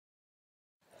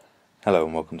Hello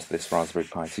and welcome to this Raspberry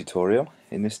Pi tutorial.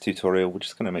 In this tutorial we're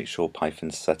just going to make sure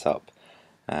Python's set up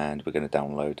and we're going to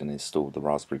download and install the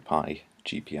Raspberry Pi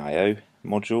GPIO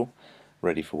module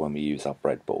ready for when we use our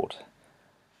breadboard.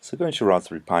 So go into your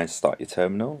Raspberry Pi, start your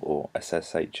terminal or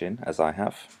SSH in as I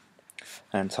have,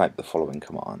 and type the following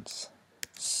commands: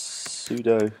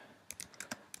 sudo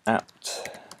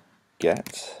apt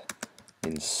get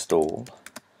install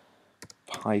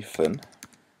python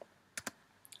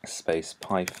space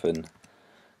python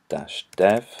dash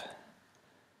dev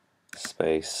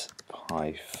space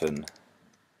python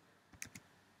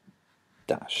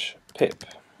dash pip.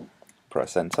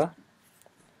 Press enter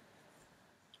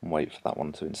and wait for that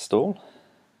one to install,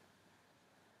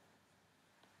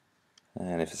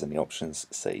 and if there's any options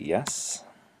say yes.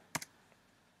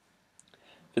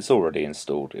 If it's already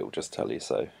installed it will just tell you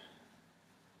so.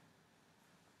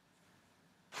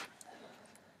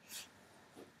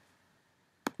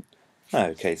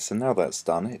 Okay, so now that's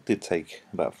done. It did take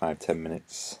about 5-10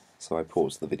 minutes, so I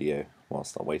paused the video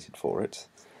whilst I waited for it.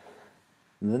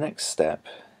 And the next step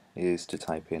is to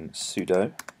type in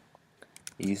sudo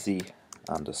easy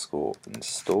underscore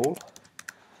install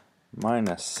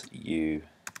 -u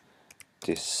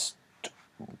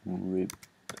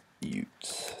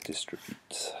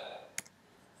distribute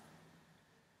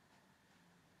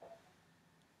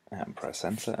and press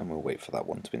enter, and we'll wait for that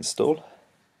one to install.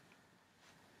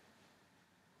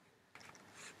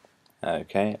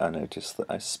 Okay, I noticed that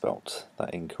I spelt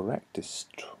that incorrect.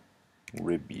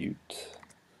 Distribute.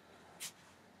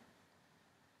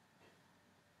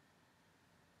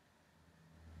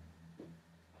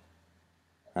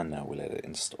 And now we'll let it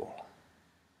install.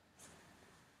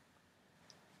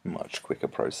 Much quicker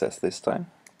process this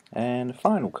time. And the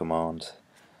final command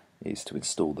is to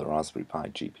install the Raspberry Pi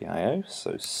GPIO.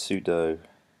 So sudo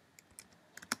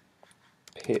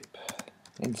pip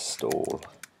install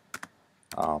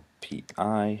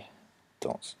rpi.gpio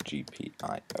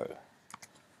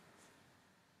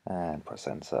and press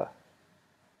enter,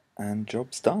 and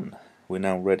job's done. We're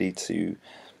now ready to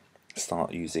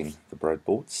start using the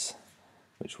breadboards,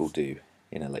 which we'll do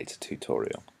in a later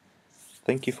tutorial.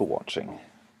 Thank you for watching.